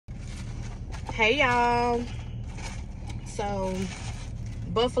Hey y'all. So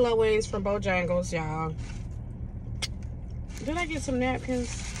buffalo wings from Bojangles, y'all. Did I get some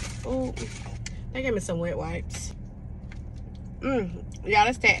napkins? Oh, they gave me some wet wipes. Y'all,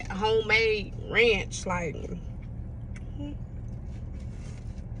 that's that homemade ranch, like.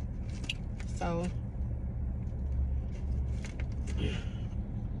 So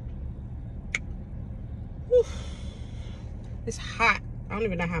whew, it's hot. I don't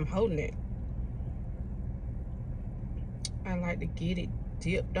even know how I'm holding it. I like to get it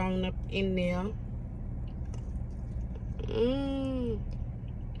dipped on up in there.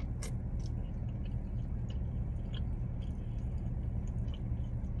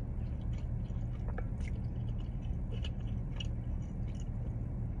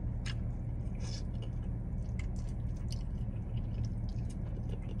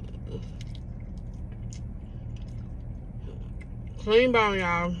 Clean bone,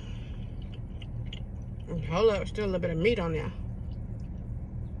 y'all. Hold up, still a little bit of meat on there.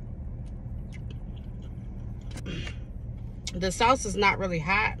 The sauce is not really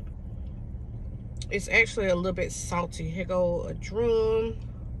hot. It's actually a little bit salty. Here go a drum.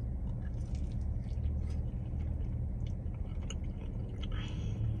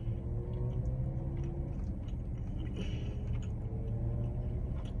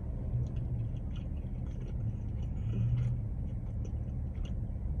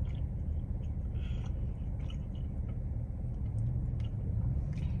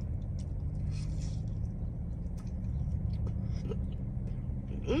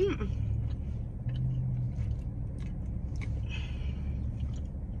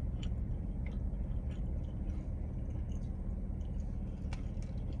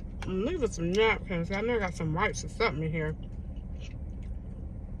 I'm looking for some napkins. I know I got some wipes or something in here.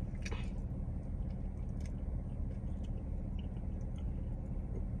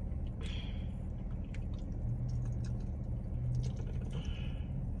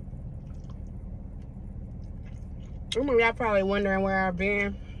 Some of y'all probably wondering where I've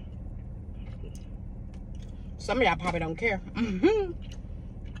been. Some of y'all probably don't care.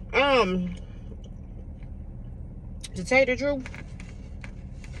 To tell you the truth,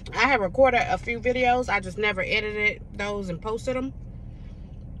 I have recorded a few videos. I just never edited those and posted them.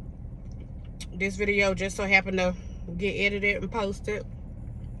 This video just so happened to get edited and posted.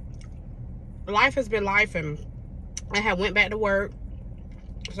 Life has been life, and I had went back to work,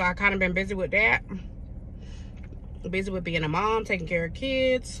 so I kind of been busy with that. Busy with being a mom, taking care of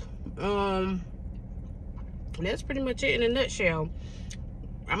kids. And that's pretty much it in a nutshell.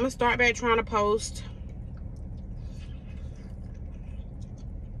 I'm gonna start back trying to post.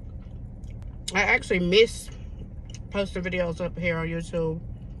 I actually miss posting videos up here on YouTube.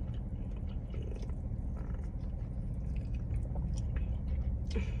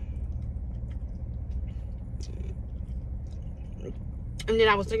 And then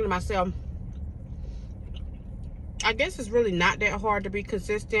I was thinking to myself, I guess it's really not that hard to be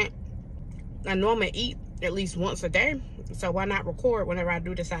consistent. I normally eat at least once a day, so why not record whenever I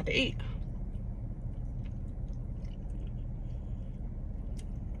do decide to eat?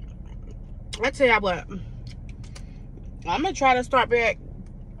 I tell you what, I'm gonna try to start back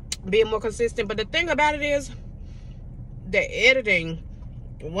being more consistent. But the thing about it is, the editing.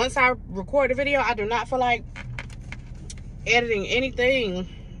 Once I record the video, I do not feel like editing anything.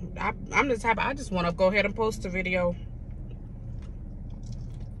 I'm the type, I just want to go ahead and post the video.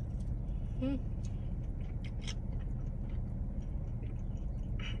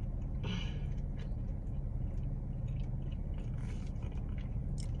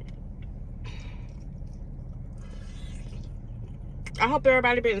 I hope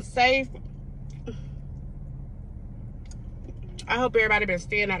everybody been safe. I hope everybody been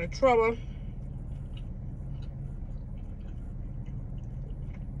staying out of trouble.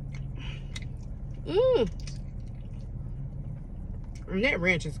 And that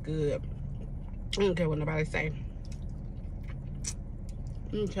ranch is good. I don't care what nobody say.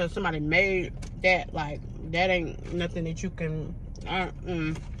 Because somebody made that, like, that ain't nothing that you can, that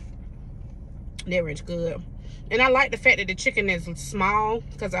ranch good. And I like the fact that the chicken is small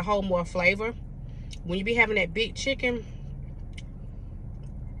because it holds more flavor. When you be having that big chicken,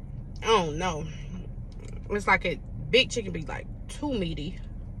 I don't know. It's like a big chicken be like too meaty.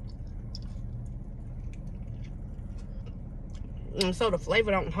 And so the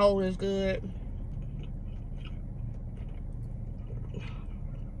flavor don't hold as good.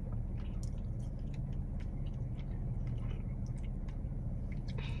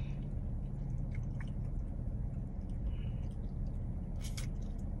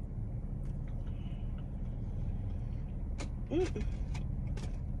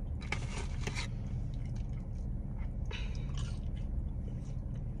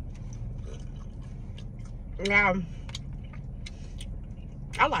 Now,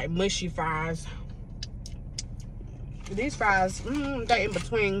 I like mushy fries. These fries, they're in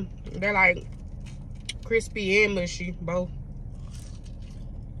between. They're like crispy and mushy, both.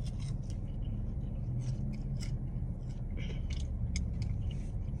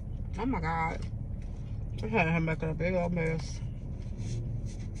 Oh my God. I had him making a big old mess.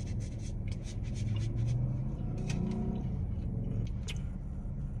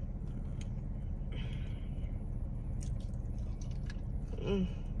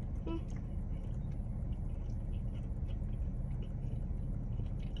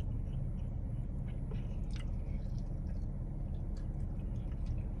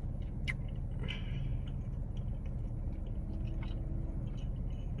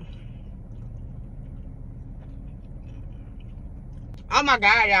 Oh my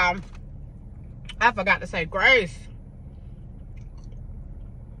God, y'all. I forgot to say grace.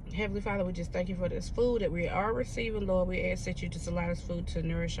 Heavenly Father, we just thank you for this food that we are receiving. Lord, we ask that you just allow this food to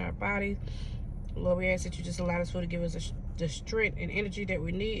nourish our bodies. Lord, we ask that you just allow this food to give us the strength and energy that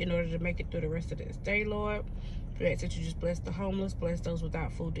we need in order to make it through the rest of this day, Lord. We ask that you just bless the homeless, bless those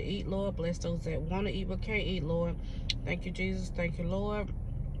without food to eat, Lord. Bless those that want to eat but can't eat, Lord. Thank you, Jesus. Thank you, Lord.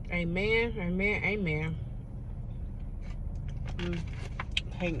 Amen, amen, amen.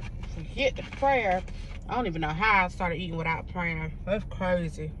 Can't forget the prayer. I don't even know how I started eating without praying. That's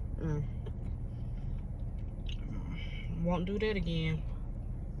crazy. Won't do that again.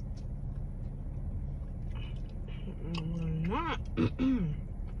 Not.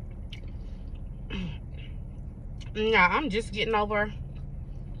 Nah, I'm just getting over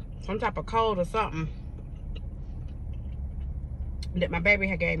some type of cold or something that my baby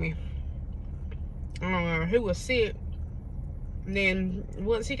had gave me. He was sick. And then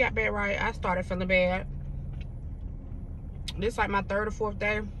once he got back right, I started feeling bad. This is like my 3rd or 4th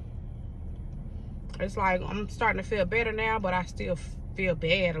day. It's like I'm starting to feel better now, but I still feel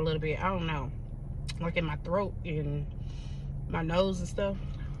bad a little bit. I don't know. Like in my throat and my nose and stuff.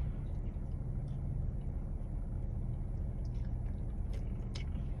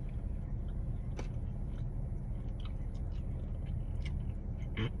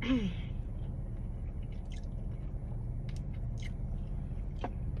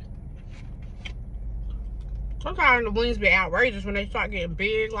 Sometimes the wings be outrageous when they start getting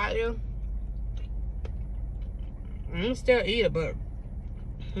big like this. I'm still eat it, but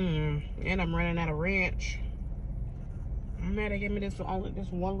and I'm running out of ranch. I'm mad they gave me this one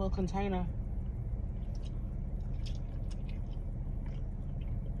little container.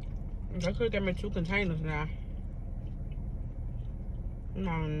 They could give me 2 containers now.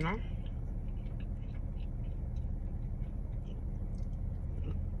 No.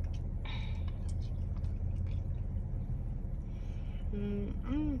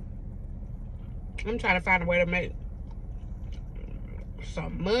 I'm trying to find a way to make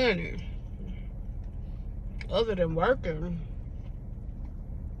some money other than working.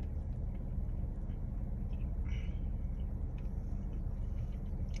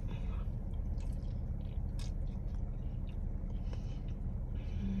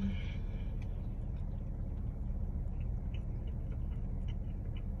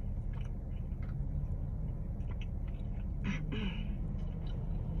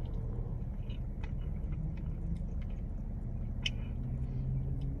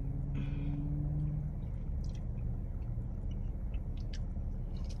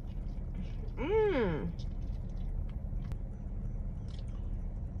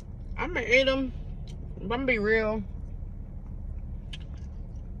 I'm gonna eat them. I'm gonna be real.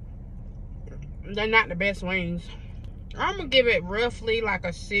 They're not the best wings. I'm gonna give it roughly like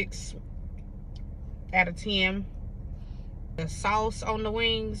a 6 out of 10. The sauce on the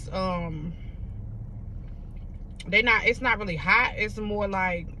wings, it's not really hot. It's more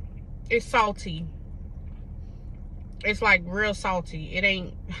like, it's salty. It's like real salty. It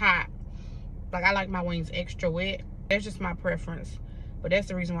ain't hot. Like, I like my wings extra wet. That's just my preference. But that's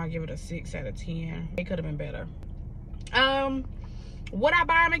the reason why I give it a 6 out of 10. It could have been better. Would I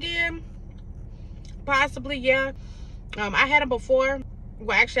buy them again? Possibly, yeah. I had them before.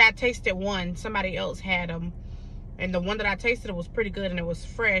 Well, actually, I tasted one. Somebody else had them. And the one that I tasted was pretty good and it was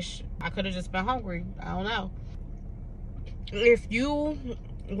fresh. I could have just been hungry. I don't know. If you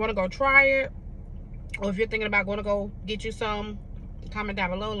want to go try it, or if you're thinking about going to go get you some, comment down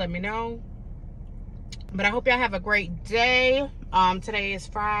below. Let me know. But I hope y'all have a great day. Today is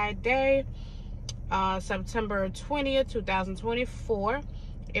Friday, September 20th, 2024.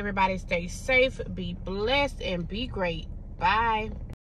 Everybody stay safe, be blessed, and be great. Bye.